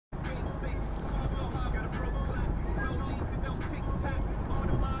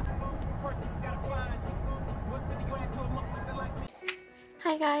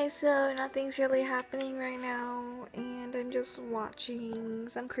guys, so nothing's really happening right now and I'm just watching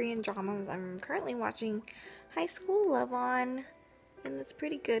some Korean dramas. I'm currently watching High School Love On and it's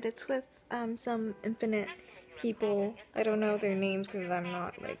pretty good. It's with some Infinite people. I don't know their names because I'm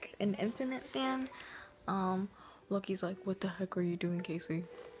not like an Infinite fan. Lucky's like, what the heck are you doing, Casey?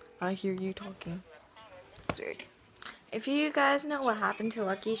 I hear you talking. It's weird. If you guys know what happened to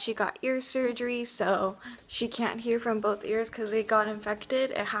Lucky, she got ear surgery, so she can't hear from both ears because they got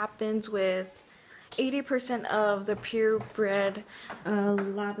infected. It happens with 80% of the purebred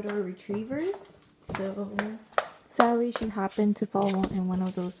Labrador retrievers. So sadly, she happened to fall in one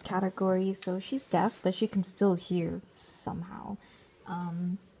of those categories. So she's deaf, but she can still hear somehow.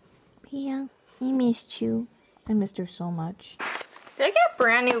 Yeah, I missed you. I missed her so much. Did I get a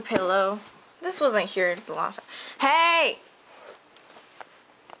brand new pillow? This wasn't here the last time. Hey!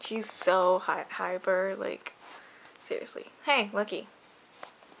 She's so hyper, like, seriously. Hey, Lucky.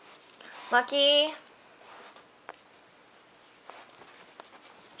 Lucky!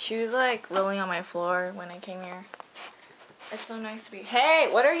 She was, like, rolling on my floor when I came here. It's so nice to be. Hey,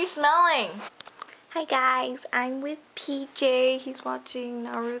 what are you smelling? Hi, guys. I'm with PJ. He's watching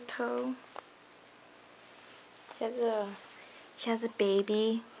Naruto. She has a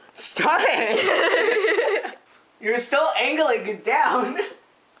baby. Stop it! You're still angling it down.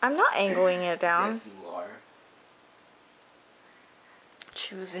 I'm not angling it down. Yes, you are.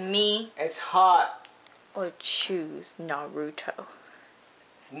 Choose me It's hot. or choose Naruto.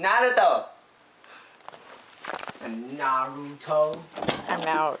 Naruto. Naruto. I'm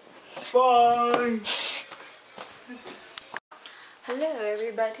out. Bye. Hello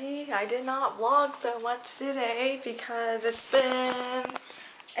everybody. I did not vlog so much today because it's been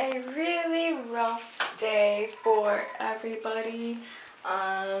a really rough day for everybody.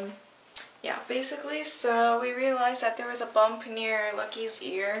 Yeah, basically, so we realized that there was a bump near Lucky's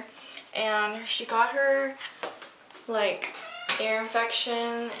ear and she got her like ear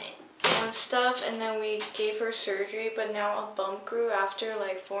infection and stuff, and then we gave her surgery, but now a bump grew after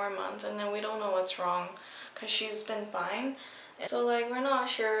like 4 months and then we don't know what's wrong because she's been fine. So like we're not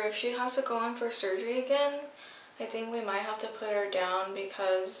sure if she has to go in for surgery again. I think we might have to put her down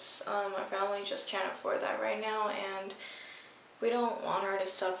because our family just can't afford that right now and we don't want her to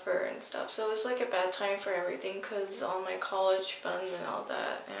suffer and stuff. So it's like a bad time for everything because all my college funds and all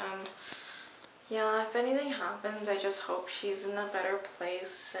that. And yeah, if anything happens, I just hope she's in a better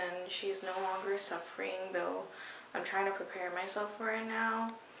place and she's no longer suffering, though I'm trying to prepare myself for it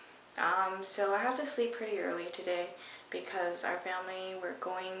now. So I have to sleep pretty early today because our family, we're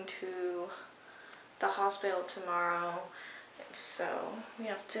going to the hospital tomorrow. So we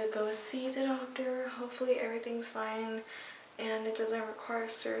have to go see the doctor. Hopefully everything's fine and it doesn't require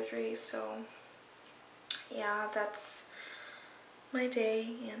surgery. So yeah, that's my day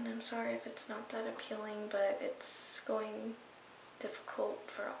and I'm sorry if it's not that appealing, but it's going difficult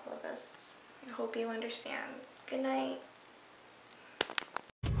for all of us. I hope you understand. Good night.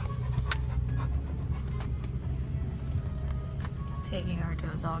 Taking her to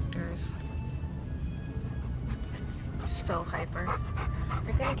the doctors. So hyper.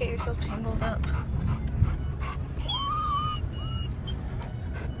 You're gonna get yourself tangled up.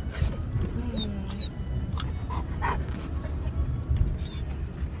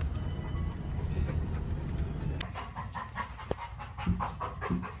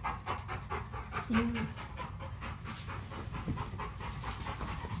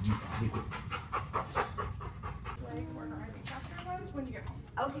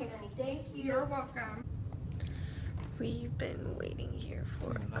 Okay, honey, thank you. You're welcome. We've been waiting here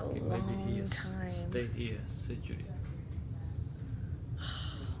for a long time. Stay here, surgery. Oh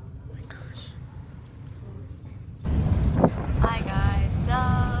my gosh. Hi guys, so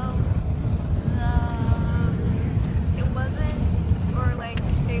it wasn't, or like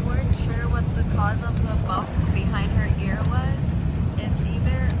they weren't sure what the cause of the bump behind her ear was. It's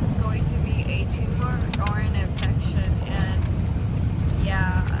either going to be a tumor or an infection, and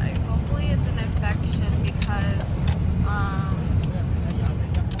yeah, hopefully it's an infection because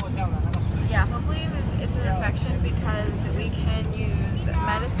yeah, hopefully it's an infection because we can use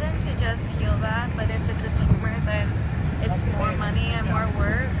medicine to just heal that, but if it's a tumor then it's more money and more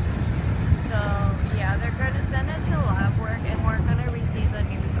work. So yeah, they're going to send it to lab work and we're going to receive the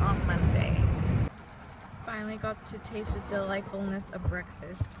news on Monday. Finally got to taste the delightfulness of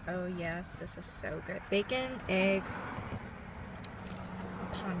breakfast. Oh yes, this is so good. Bacon, egg,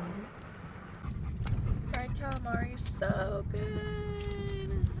 pan. Fried calamari, so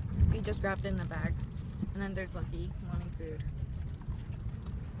good. We just grabbed it in the bag. And then there's Lucky wanting food.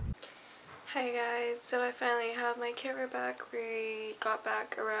 Hi guys, so I finally have my camera back. We got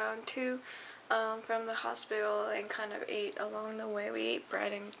back around 2 from the hospital and kind of ate along the way. We ate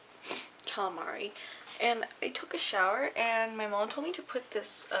bread and calamari. And I took a shower and my mom told me to put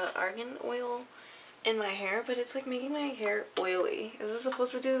this argan oil in my hair, but it's like making my hair oily. Is this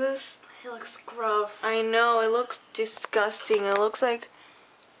supposed to do this? It looks gross. I know, it looks disgusting. It looks like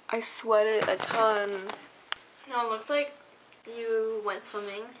I sweated a ton. No, it looks like you went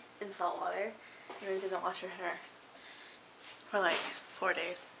swimming in salt water and then didn't wash your hair for like 4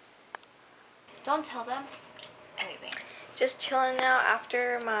 days. Don't tell them anything. Just chilling now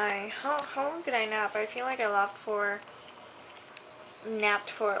after my, how long did I nap? I feel like I napped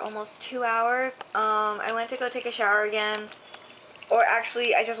for almost 2 hours. I went to go take a shower again, or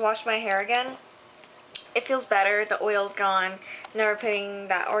actually I just washed my hair again. It feels better, the oil's gone. Never putting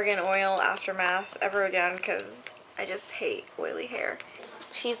that argan oil aftermath ever again because I just hate oily hair.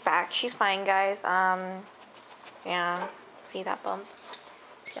 She's back, she's fine guys. Yeah, see that bump?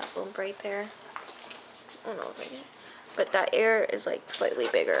 See that bump right there? I don't know if I can. But that ear is like slightly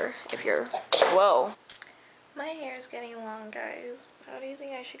bigger if you're, whoa. My hair is getting long guys. How do you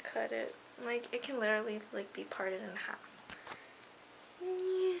think I should cut it? Like it can literally like be parted in half.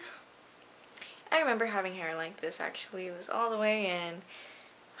 Yeah. I remember having hair like this actually. It was all the way in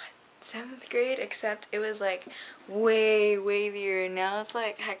 7th grade, except it was like way wavier. Now it's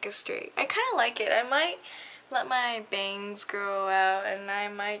like hecka straight. I kind of like it. I might let my bangs grow out and I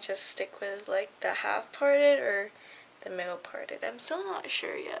might just stick with like the half parted or the middle parted. I'm still not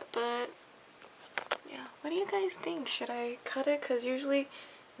sure yet, but yeah. What do you guys think? Should I cut it? Because usually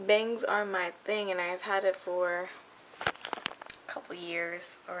bangs are my thing and I've had it for a couple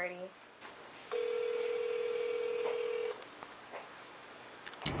years already.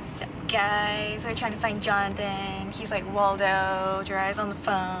 What's up guys? We're trying to find Jonathan. He's like Waldo, your eyes on the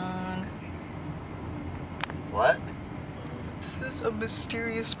phone. What? This is a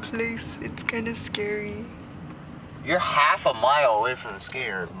mysterious place. It's kind of scary. You're half a mile away from the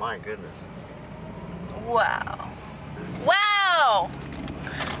skier. My goodness. Wow. Wow!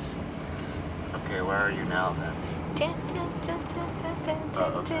 Okay, where are you now then? Dun, dun, dun, dun, dun, dun,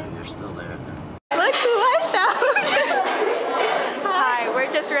 Oh, okay, you're still there then. Look who I found! Hi, we're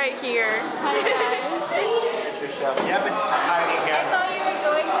just right here. Hi guys. You have been hiding I thought you were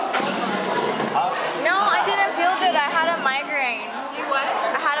going to Walmart. No, I didn't feel good. I had a migraine. You what?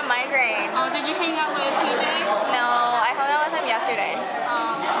 I had a migraine. Oh, did you hang out with PJ? No, I hung out with him yesterday.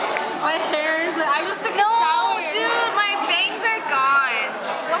 My hair is, I just took a No, shower. dude, my bangs are gone.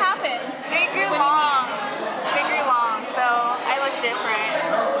 What happened? They grew What do you long. They grew long, so I look different.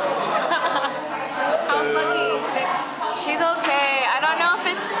 How's Lucky? She's okay. I don't know if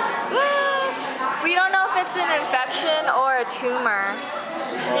it's, we don't know if it's an infection or a tumor.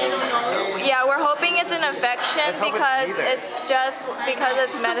 They don't know. Yeah, we're hoping it's an infection because it's just because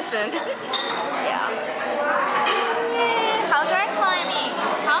it's medicine. Yeah. How's rock climbing?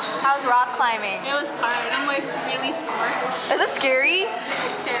 Huh? How's rock climbing? It was hard. I'm like really sore. Is it scary?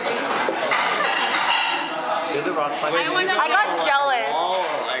 It's scary. Is it rock climbing? I got jealous. Oh,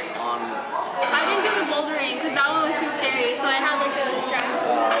 like on. I didn't do the bouldering because that one was too scary, so I had like a strap.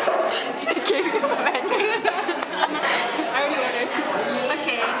 They gave you a menu. I already ordered.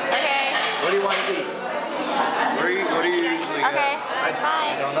 Okay. Okay. What do you want to eat? What do you usually get? Okay.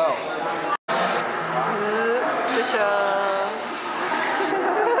 I don't know.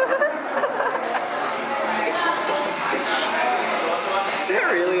 Is there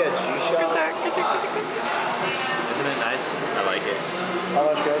really a G-Shock? Isn't it nice? I like it. How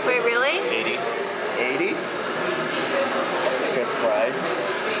much was it? Wait, really? 80. 80? That's a good price.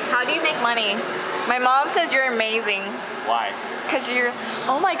 How do you make money? My mom says you're amazing. Why? Because you're,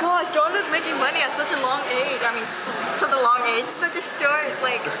 oh my gosh, Jonathan's making money at such a long age. I mean, such a long age, such a short,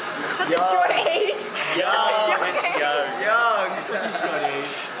 like, such a short age. Young. Such a young age. Young. Such a short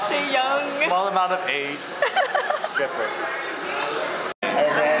age. Stay young. Small amount of age. Stripper.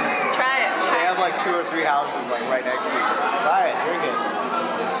 And then Try it. they have like 2 or 3 houses like right next to each other. Try it. Drink it.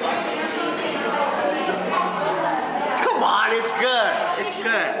 Come on, it's good. It's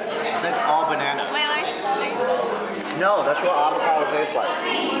good. It's like all banana. Wait, No, that's what avocado tastes like.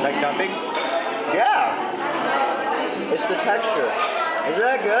 Like dumping? Yeah. It's the texture. Isn't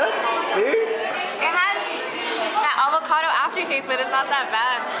that good? See? it has that avocado aftertaste, but it's not that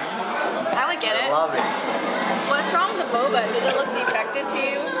bad. I would get it. I love it. What's wrong with the boba? Does it look defected to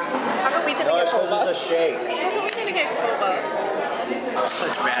you? How come we didn't No, get it's because boba? it's a shake. How come we didn't get boba?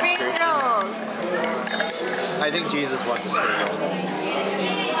 Such bad Spring Christians. rolls. I think Jesus wants to spring roll.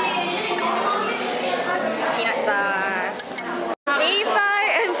 Peanut sauce. Nephi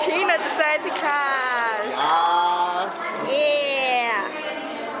and Gina decided to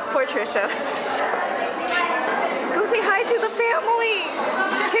So go say hi to the family.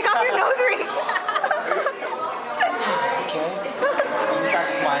 Take off your nose ring. Okay.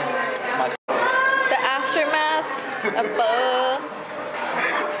 That's my The aftermath above.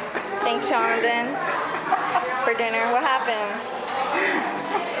 Thanks, Jonathan, for dinner. What happened?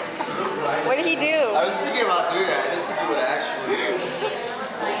 What did he do? I was thinking about doing that. I didn't think he would actually do it.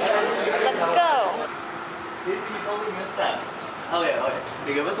 Let's go. He totally missed that. Oh yeah, okay.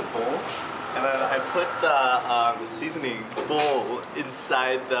 They gave us a bowl, and then I put the seasoning bowl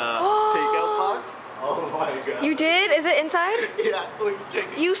inside the takeout box. Oh my god. You did? Is it inside? Yeah, like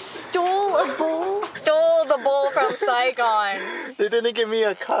chicken. You stole a bowl? Stole the bowl from Saigon. They didn't give me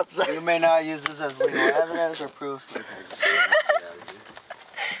a cup. You may not use this as legal evidence or proof.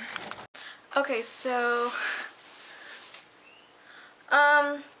 Okay, so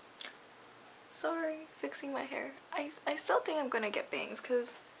sorry, fixing my hair. I still think I'm gonna get bangs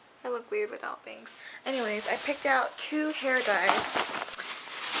because I look weird without bangs. Anyways, I picked out 2 hair dyes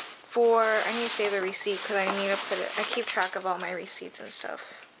for, I need to save the receipt because I need to put it, I keep track of all my receipts and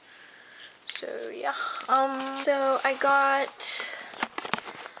stuff. So yeah, so I got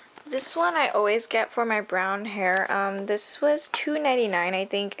this one. I always get for my brown hair. This was $2.99 I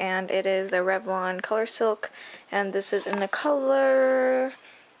think, and it is a Revlon Color Silk, and this is in the color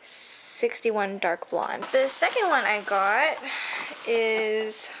 61 Dark Blonde. The second one I got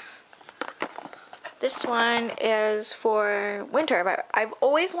is, this one is for winter, but I've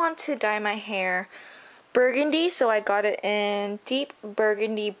always wanted to dye my hair burgundy, so I got it in deep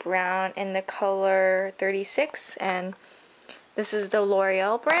burgundy brown in the color 36, and this is the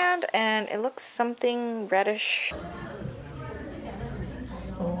L'Oreal brand, and it looks something reddish.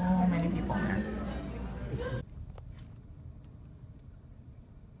 So many people there.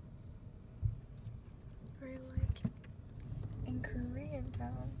 We're like in Korean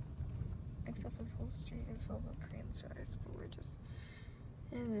town, except this whole street is filled with Korean stores, but we're just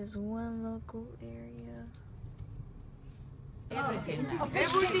in this one local area.